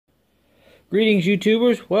Greetings,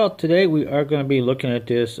 YouTubers. Well, today we are going to be looking at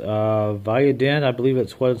this Vident, I believe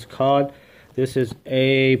it's what it's called. This is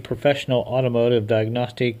a professional automotive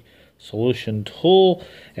diagnostic solution tool,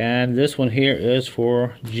 and this one here is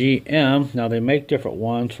for GM. Now, they make different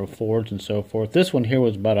ones for Fords and so forth. This one here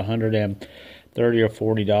was about $130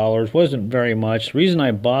 or $40. Wasn't very much. The reason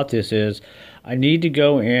I bought this is I need to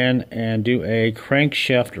go in and do a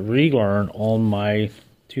crankshaft relearn on my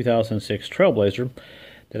 2006 Trailblazer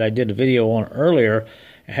that I did a video on earlier.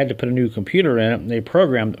 I had to put a new computer in it, and they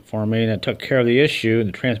programmed it for me, and it took care of the issue.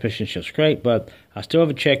 The transmission shifts great, but I still have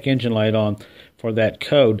a check engine light on for that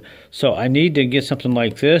code. So I need to get something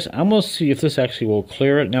like this. I'm going to see if this actually will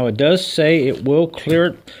clear it. Now, it does say it will clear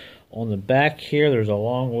it. On the back here, there's a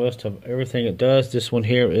long list of everything it does. This one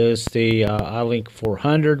here is the iLink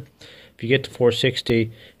 400. If you get to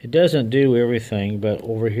 460, it doesn't do everything, but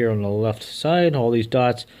over here on the left side, all these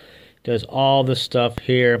dots, does all this stuff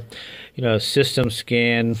here. You know, system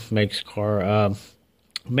scan, makes car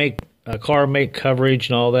make coverage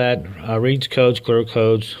and all that, reads codes, clear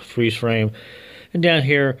codes, freeze frame, and down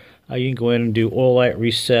here you can go in and do oil light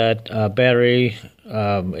reset, battery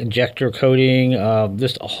injector coding,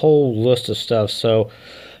 just a whole list of stuff. So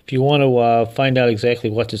if you want to find out exactly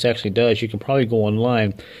what this actually does, you can probably go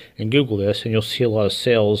online and Google this, and you'll see a lot of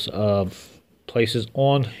sales places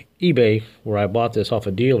on eBay where I bought this off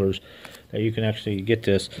of dealers that you can actually get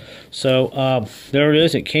this. So there it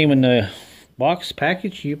is. It came in the box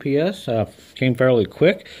package, UPS. Came fairly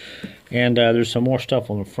quick, and there's some more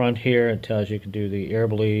stuff on the front here. It tells you can do the air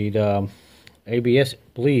bleed, ABS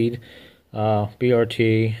bleed,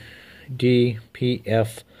 BRT,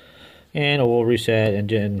 DPF, and oil reset, and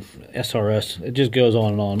then SRS. It just goes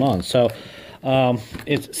on and on and on. So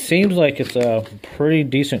it seems like it's a pretty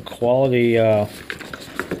decent quality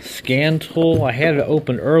scan tool. I had it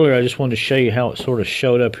open earlier. I just wanted to show you how it sort of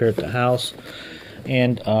showed up here at the house.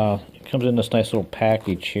 And it comes in this nice little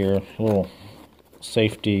package here, a little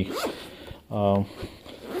safety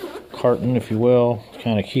carton, if you will, to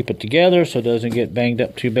kind of keep it together so it doesn't get banged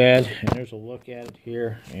up too bad. And there's a look at it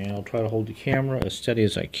here, and I'll try to hold the camera as steady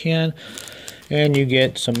as I can. And you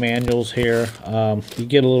get some manuals here. You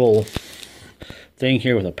get a little thing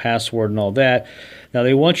here with a password and all that. Now,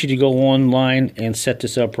 they want you to go online and set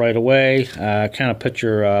this up right away. Kind of put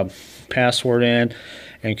your password in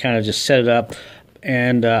and kind of just set it up.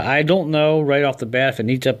 And I don't know right off the bat if it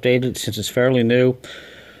needs updated since it's fairly new.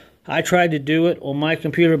 I tried to do it on my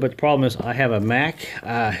computer, but the problem is I have a Mac.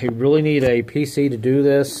 You really need a PC to do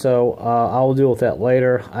this, so I'll deal with that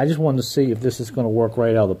later. I just wanted to see if this is going to work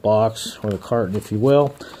right out of the box, or the carton, if you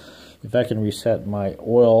will. If I can reset my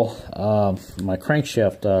oil, my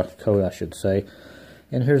crankshaft code, I should say.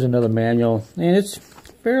 And here's another manual, and it's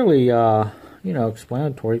fairly, you know,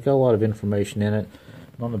 explanatory. It's got a lot of information in it.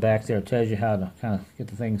 And on the back there, it tells you how to kind of get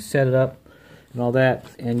the thing set it up and all that.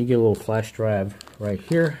 And you get a little flash drive right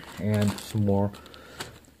here and some more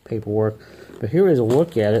paperwork. But here is a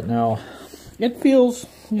look at it. Now, it feels,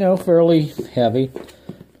 you know, fairly heavy.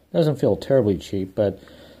 Doesn't feel terribly cheap, but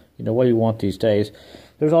you know, what do you want these days?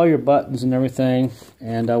 There's all your buttons and everything,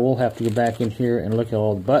 and I will have to go back in here and look at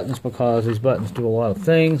all the buttons because these buttons do a lot of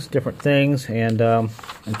things, different things, and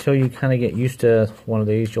until you kind of get used to one of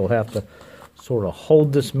these, you'll have to sort of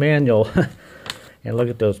hold this manual and look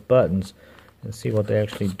at those buttons and see what they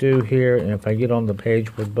actually do here. And if I get on the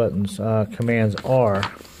page where buttons, commands are,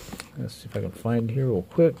 let's see if I can find it here real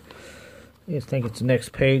quick. I just think it's the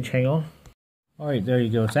next page. Hang on. All right, there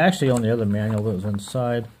you go. It's actually on the other manual that was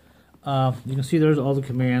inside. You can see there's all the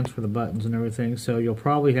commands for the buttons and everything, so you'll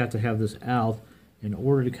probably have to have this out in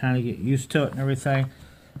order to kind of get used to it and everything,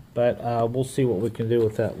 but we'll see what we can do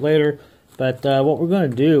with that later. But what we're going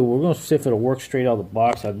to do, we're going to see if it'll work straight out of the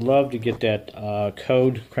box. I'd love to get that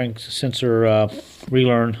code crank sensor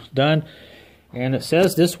relearn done, and it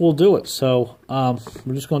says this will do it. So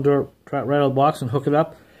we're just going to try it right out of the box and hook it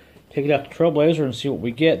up, take it out to Trailblazer and see what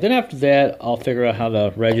we get. Then after that, I'll figure out how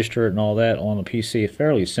to register it and all that on the PC. It's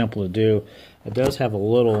fairly simple to do. It does have a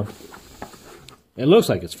little, it looks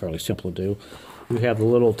like it's fairly simple to do. You have the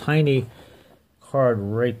little tiny card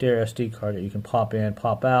right there, SD card, that you can pop in,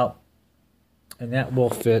 pop out, and that will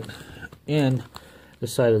fit in the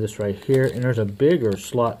side of this right here. And there's a bigger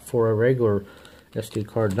slot for a regular SD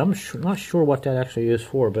card. And I'm not sure what that actually is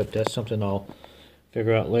for, but that's something I'll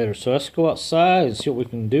figure out later. So let's go outside and see what we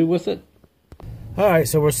can do with it. Alright,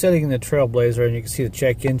 so we're sitting in the Trailblazer, and you can see the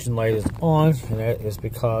check engine light is on, and that is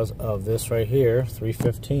because of this right here,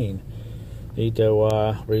 315. Need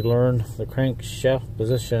to relearn the crankshaft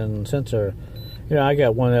position sensor. You know, I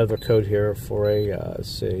got one other code here for a, let's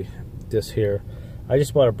see, this here. I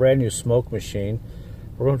just bought a brand new smoke machine.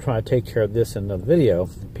 We're going to try to take care of this in the video,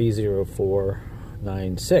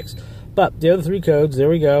 P0496. But the other 3 codes, there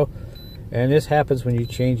we go. And this happens when you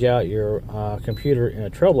change out your computer in a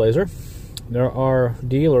Trailblazer. There are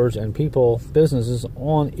dealers and people, businesses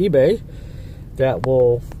on eBay that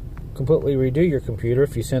will completely redo your computer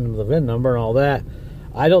if you send them the VIN number and all that.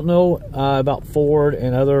 I don't know about Ford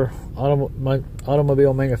and other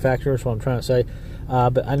automobile manufacturers, what I'm trying to say,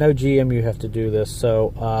 but I know GM you have to do this.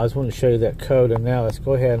 So I just wanted to show you that code, and now let's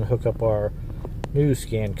go ahead and hook up our new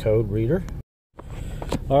scan code reader.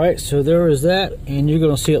 Alright, so there is that, and you're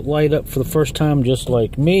going to see it light up for the first time just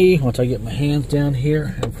like me once I get my hands down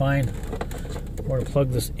here and find where to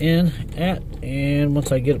plug this in at. And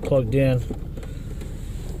once I get it plugged in,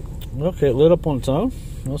 okay, it lit up on its own.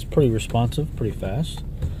 That's pretty responsive, pretty fast.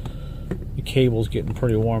 The cable's getting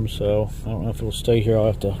pretty warm, so I don't know if it'll stay here. I'll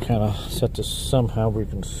have to kind of set this somehow where you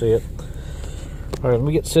can see it. Alright, let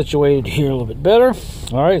me get situated here a little bit better.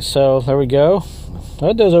 Alright, so there we go.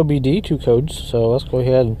 That does OBD, 2 codes, so let's go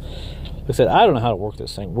ahead and, like I said, I don't know how to work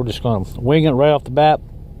this thing. We're just going to wing it right off the bat.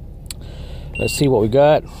 Let's see what we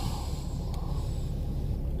got.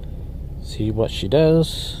 See what she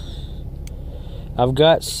does. I've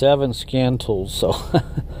got 7 scan tools, so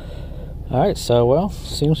alright, so well,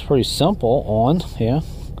 seems pretty simple on, yeah.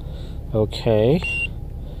 Okay.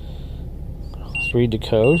 Let's read the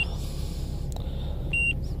code.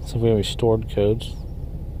 So we have restored codes.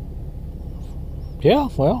 Yeah,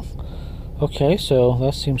 well, okay, so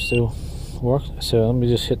that seems to work. So let me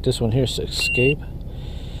just hit this one here, so escape.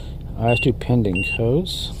 Alright, let's do pending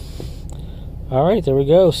codes. Alright, there we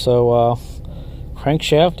go. So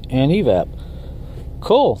crankshaft and evap.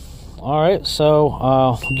 Cool. Alright,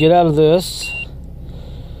 so get out of this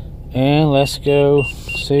and let's go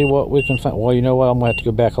see what we can find. Well, you know what, I'm going to have to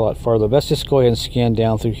go back a lot farther. Let's just go ahead and scan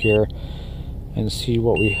down through here and see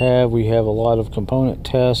what we have. We have a lot of component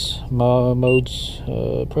tests, modes,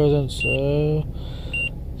 presence,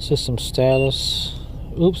 system status.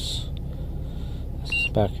 Oops. This is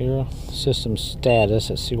back here. System status.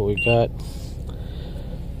 Let's see what we got.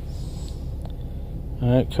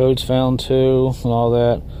 Alright, codes found too, and all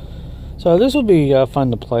that. So this will be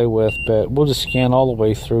fun to play with, but we'll just scan all the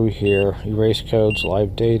way through here. Erase codes,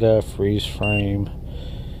 live data, freeze frame.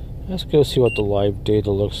 Let's go see what the live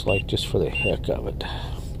data looks like just for the heck of it.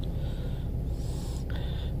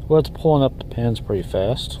 Well, it's pulling up the pins pretty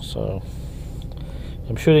fast, so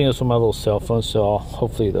I'm shooting this with my little cell phone, so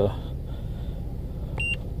hopefully the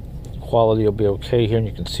quality will be okay here and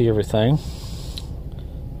you can see everything.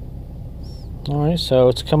 Alright, so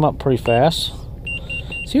it's come up pretty fast.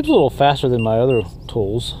 Seems a little faster than my other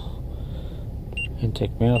tools.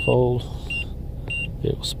 Intake manifold,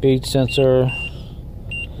 vehicle speed sensor,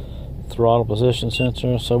 throttle position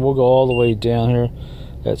sensor. So we'll go all the way down here.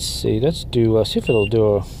 Let's see. Let's do. See if it'll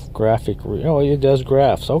do a graphic. Oh, it does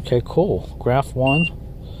graphs. Okay, cool. Graph 1.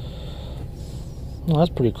 Well,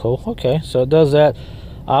 that's pretty cool. Okay, so it does that.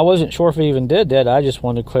 I wasn't sure if it even did that. I just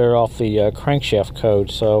wanted to clear off the crankshaft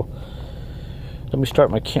code. So let me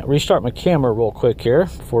restart my camera real quick here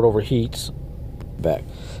before it overheats. Back.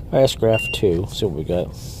 That's graph 2. See what we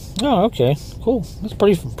got. Oh, okay, cool. That's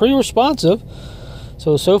pretty responsive.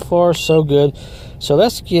 So far so good. So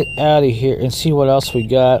let's get out of here and see what else we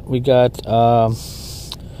got. We got all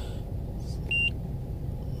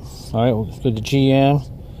right, we'll go to GM,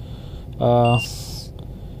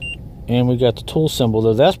 and we got the tool symbol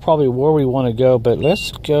there. That's probably where we want to go, but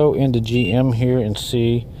let's go into GM here and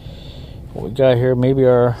see what we got here. Maybe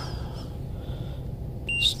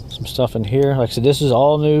some stuff in here. Like I said, this is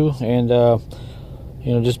all new, and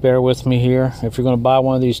you know, just bear with me here. If you're going to buy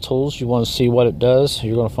one of these tools, you want to see what it does.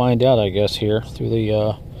 You're going to find out, I guess, here through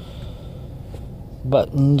the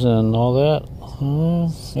buttons and all that.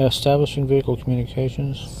 Yeah, establishing vehicle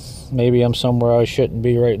communications. Maybe I'm somewhere I shouldn't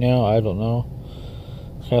be right now. I don't know.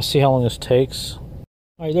 Okay, I'll see how long this takes. All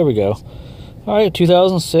right, there we go. All right,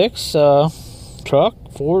 2006 truck,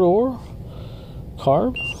 4-door,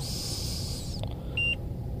 carb.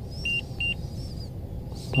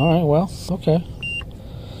 All right, well, okay.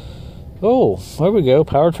 Oh, there we go.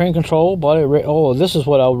 Powertrain control, body. Oh, this is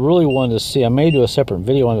what I really wanted to see. I may do a separate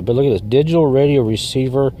video on it, but look at this digital radio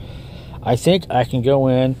receiver. I think I can go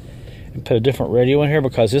in and put a different radio in here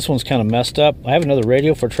because this one's kind of messed up. I have another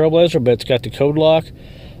radio for Trailblazer, but it's got the code lock.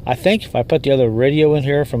 I think if I put the other radio in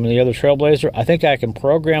here from the other Trailblazer, I think I can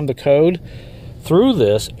program the code through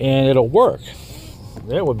this and it'll work.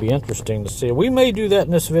 That would be interesting to see. We may do that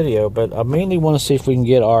in this video, but I mainly want to see if we can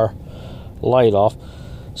get our light off.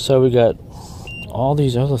 So we got all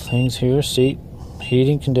these other things here. Seat,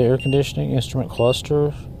 heating, air conditioning, instrument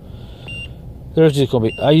cluster. There's just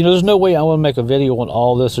going to be, you know, there's no way I want to make a video on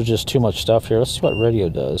all this. There's just too much stuff here. Let's see what radio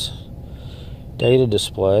does. Data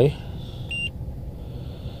display.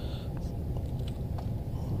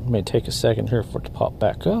 It may take a second here for it to pop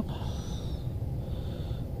back up.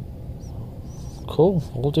 Cool,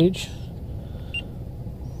 voltage.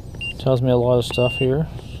 Tells me a lot of stuff here.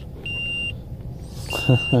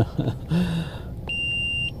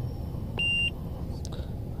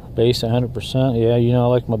 Bass 100%. Yeah, you know I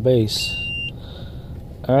like my bass.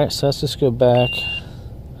 Alright, so let's just go back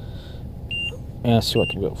and see what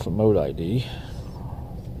to go for mode ID.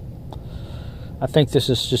 I think this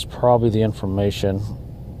is just probably the information.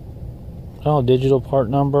 Oh, digital part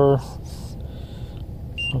number.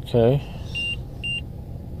 Okay.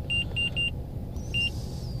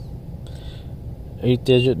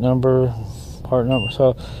 8-digit number, part number.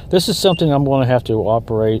 So this is something I'm going to have to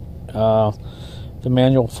operate the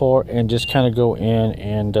manual for and just kind of go in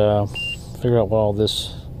and figure out what all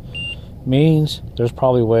this means. There's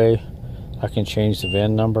probably a way I can change the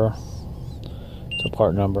VIN number to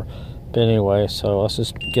part number. But anyway, so let's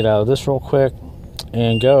just get out of this real quick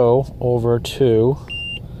and go over to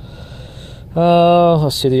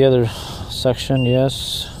let's see the other section.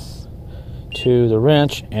 Yes, to the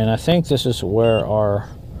wrench, and I think this is where our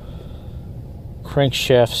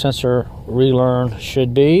crankshaft sensor relearn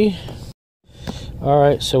should be.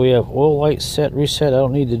 Alright, so we have oil light set, reset. I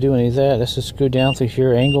don't need to do any of that. Let's just go down through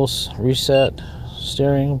here. Angles, reset,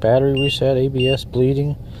 steering, battery reset, ABS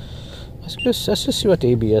bleeding. Let's just see what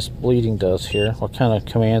the ABS bleeding does here. What kind of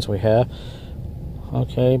commands we have.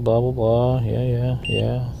 Okay, blah blah blah.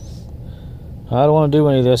 Yeah. I don't want to do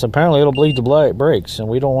any of this. Apparently it'll bleed the brakes, and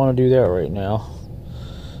we don't want to do that right now.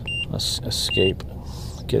 Let's escape.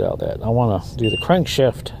 Get out of that. I want to do the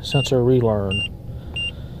crankshaft sensor relearn.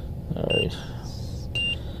 Alright.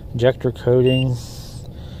 Injector coding.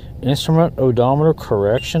 Instrument odometer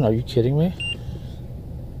correction. Are you kidding me?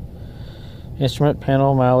 Instrument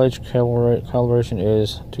panel mileage calibration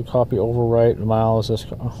is to copy overwrite miles.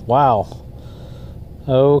 Wow.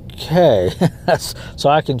 Okay. So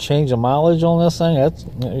I can change the mileage on this thing?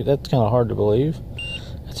 That's kind of hard to believe.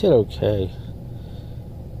 Let's hit okay.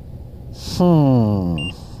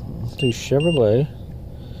 Do Chevrolet.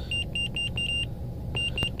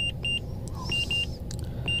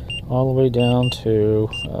 All the way down to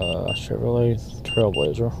Chevrolet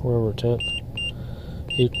Trailblazer, wherever it's at.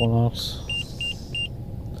 Equinox.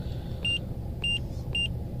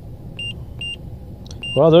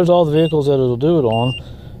 Well, there's all the vehicles that it'll do it on.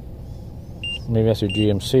 Maybe that's your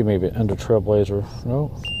GMC, maybe under Trailblazer.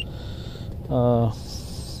 No.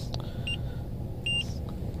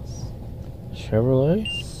 Chevrolet.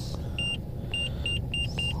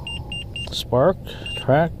 Spark,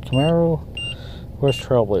 Track, Camaro. Where's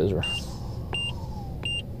Trailblazer?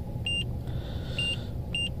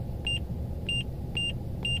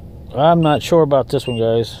 I'm not sure about this one,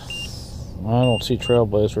 guys. I don't see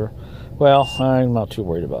Trailblazer. Well, I'm not too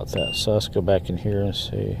worried about that. So let's go back in here and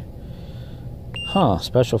see.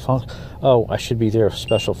 Special function. Oh, I should be there.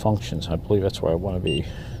 Special functions. I believe that's where I want to be.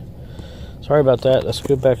 Sorry about that. Let's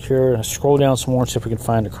go back here and scroll down some more and see if we can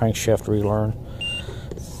find the crankshaft relearn.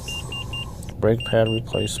 Brake pad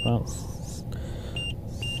replacement.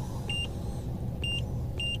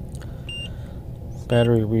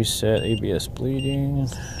 Battery reset. ABS bleeding.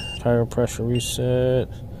 Tire pressure reset.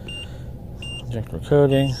 Injector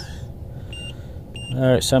coding.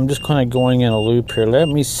 Alright, so I'm just kind of going in a loop here. Let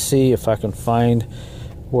me see if I can find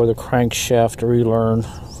where the crankshaft relearn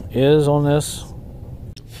is on this.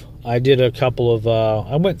 I did a couple of,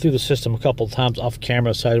 I went through the system a couple of times off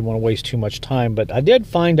camera, so I didn't want to waste too much time, but I did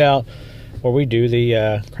find out where we do the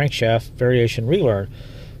crankshaft variation relearn.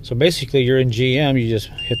 So basically you're in GM, you just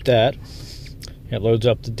hit that, it loads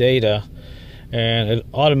up the data, and an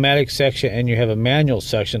automatic section, and you have a manual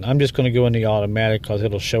section. I'm just going to go in the automatic because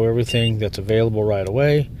it'll show everything that's available right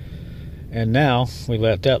away. And now we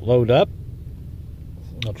let that load up.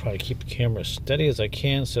 I'll try to keep the camera as steady as I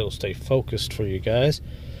can so it'll stay focused for you guys.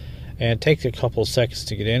 And it takes a couple of seconds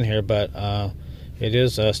to get in here, but it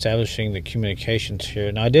is establishing the communications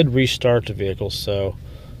here. Now I did restart the vehicle, so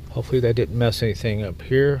hopefully that didn't mess anything up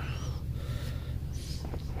here.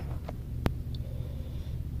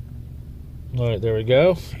 Alright, there we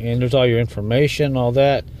go. And there's all your information and all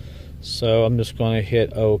that. So I'm just going to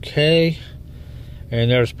hit OK.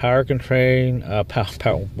 And there's powertrain,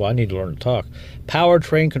 well, I need to learn to talk.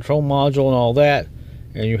 Powertrain control module and all that.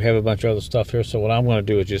 And you have a bunch of other stuff here. So what I'm going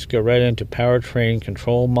to do is just go right into powertrain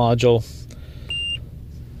control module.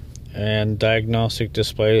 And diagnostic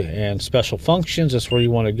display and special functions. That's where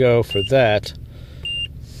you want to go for that.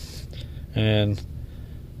 And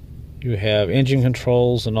You have engine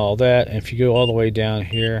controls and all that. And if you go all the way down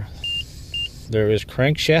here, there is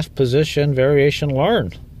crankshaft position variation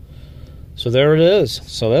learn. So there it is.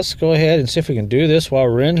 So let's go ahead and see if we can do this while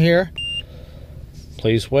we're in here.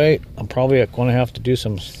 Please wait. I'm probably going to have to do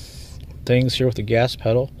some things here with the gas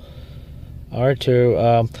pedal. All right,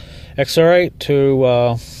 to accelerate,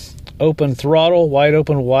 to open throttle, wide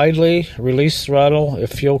open widely, release throttle.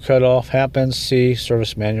 If fuel cutoff happens, see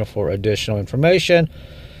service manual for additional information.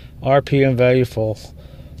 RPM value, full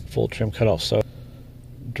trim cutoff. So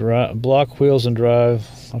block wheels and drive.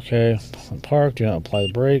 Okay, park, do not apply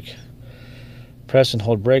the brake. Press and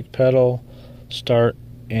hold brake pedal, start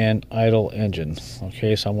and idle engine.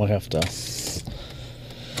 Okay, so I'm gonna have to.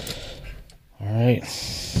 All right,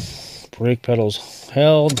 brake pedals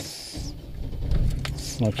held.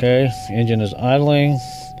 Okay, engine is idling.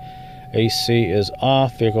 AC is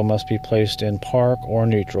off. Vehicle must be placed in park or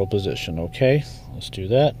neutral position. Okay, let's do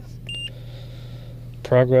that.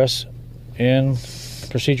 Progress in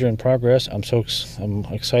procedure in progress. I'm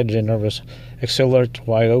excited and nervous. Accelerate to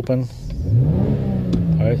wide open.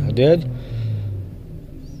 All right, I did.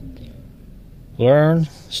 Learn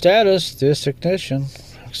status, this ignition,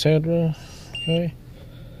 etc. Okay.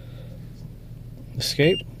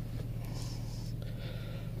 Escape.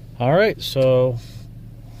 All right, so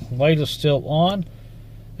light is still on.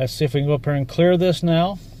 Let's see if we can go up here and clear this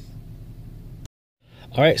now.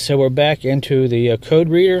 All right, so we're back into the code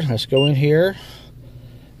reader. Let's go in here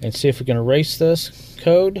and see if we can erase this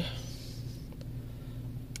code. I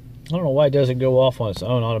don't know why it doesn't go off on its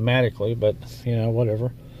own automatically, but you know,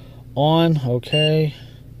 whatever. On, okay.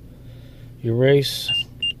 Erase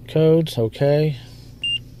codes, okay.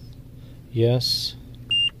 Yes.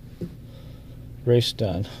 Erase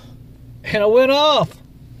done. And it went off.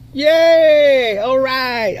 Yay! All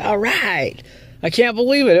right, all right. I can't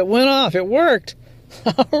believe it. It went off. It worked.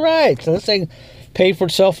 All right, so this thing paid for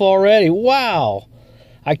itself already. Wow.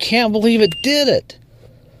 I can't believe it did it.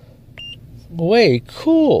 Way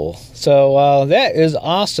cool. So that is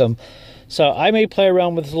awesome. So I may play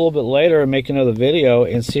around with this a little bit later and make another video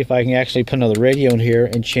and see if I can actually put another radio in here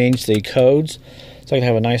and change the codes so I can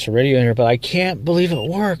have a nicer radio in here. But I can't believe it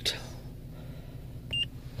worked.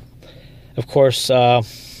 Of course,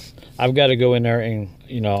 I've got to go in there and,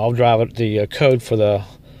 you know, I'll drive it. The code for the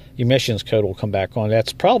emissions code will come back on.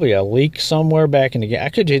 That's probably a leak somewhere back in the gas. I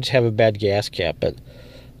could just have a bad gas cap, but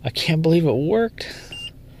I can't believe it worked.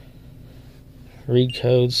 Read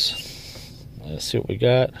codes. Let's see what we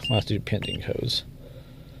got. I'll have to do pending codes.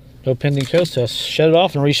 No pending codes, so shut it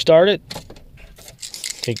off and restart it.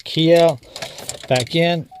 Take the key out, back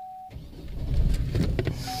in.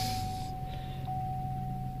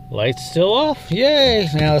 Light's still off. Yay!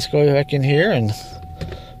 Now let's go back in here and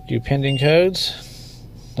do pending codes.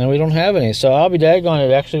 And we don't have any, so I'll be daggone,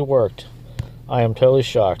 it actually worked. I am totally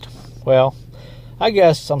shocked. Well, I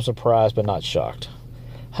guess I'm surprised but not shocked.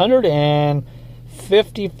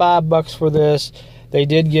 $155 for this. They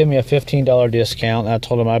did give me a $15 discount. I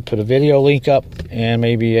told them I'd put a video link up and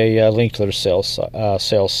maybe a link to their sales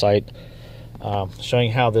site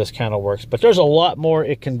showing how this kind of works. But there's a lot more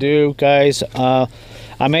it can do, guys.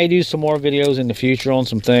 I may do some more videos in the future on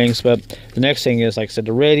some things, but the next thing is, like I said,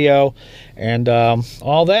 the radio and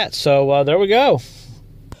all that. So there we go.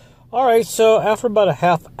 All right, so after about a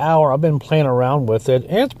half hour, I've been playing around with it,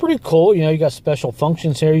 and it's pretty cool. You know, you got special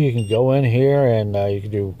functions here. You can go in here and you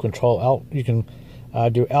can do You can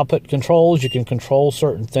do output controls. You can control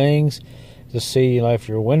certain things to see, you know, if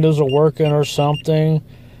your windows are working or something,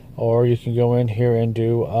 or you can go in here and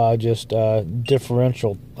do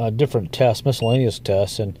different tests, miscellaneous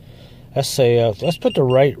tests. And let's say let's put the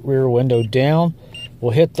right rear window down.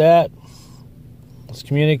 We'll hit that. It's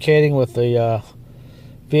communicating with the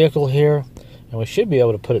vehicle here, and we should be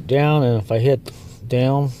able to put it down. And if I hit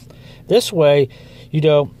down this way, you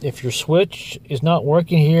know, if your switch is not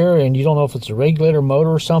working here and you don't know if it's a regulator motor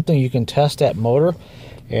or something, you can test that motor.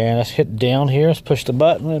 And let's hit down here. Let's push the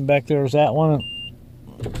button, and back there's that one,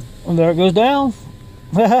 and there it goes down.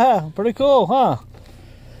 Pretty cool, huh?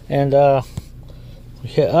 And we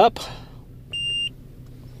hit up,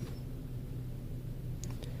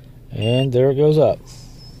 and there it goes up.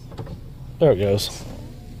 There it goes.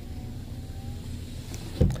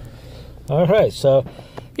 All right, so,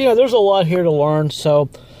 you know, there's a lot here to learn. So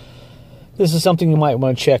this is something you might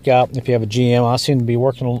want to check out if you have a GM. I seem to be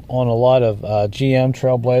working on a lot of GM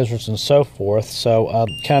Trailblazers and so forth. So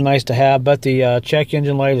kind of nice to have, but the check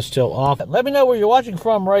engine light is still off. Let me know where you're watching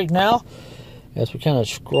from right now as we kind of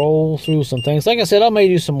scroll through some things. Like I said, I may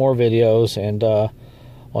do some more videos and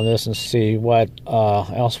on this and see what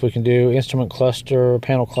else we can do. Instrument cluster,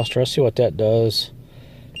 panel cluster. Let's see what that does.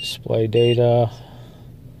 Display data.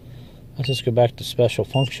 Let's just go back to special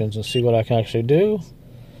functions and see what I can actually do.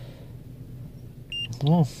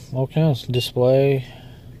 Oh, okay, it's display.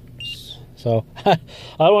 So I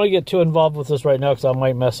don't want to get too involved with this right now because I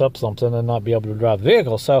might mess up something and not be able to drive the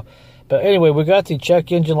vehicle. So, but anyway, we got the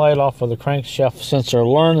check engine light off for the crankshaft sensor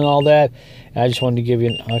Learn and all that. And I just wanted to give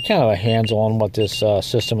you kind of a hands-on what this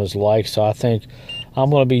system is like. So I think I'm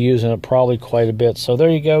going to be using it probably quite a bit. So there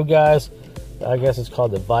you go, guys. I guess it's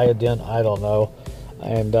called the Vident. I don't know.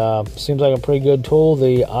 And seems like a pretty good tool,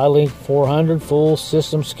 the iLink 400 full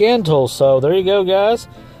system scan tool. So there you go, guys.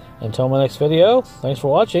 Until my next video, thanks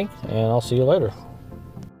for watching, and I'll see you later.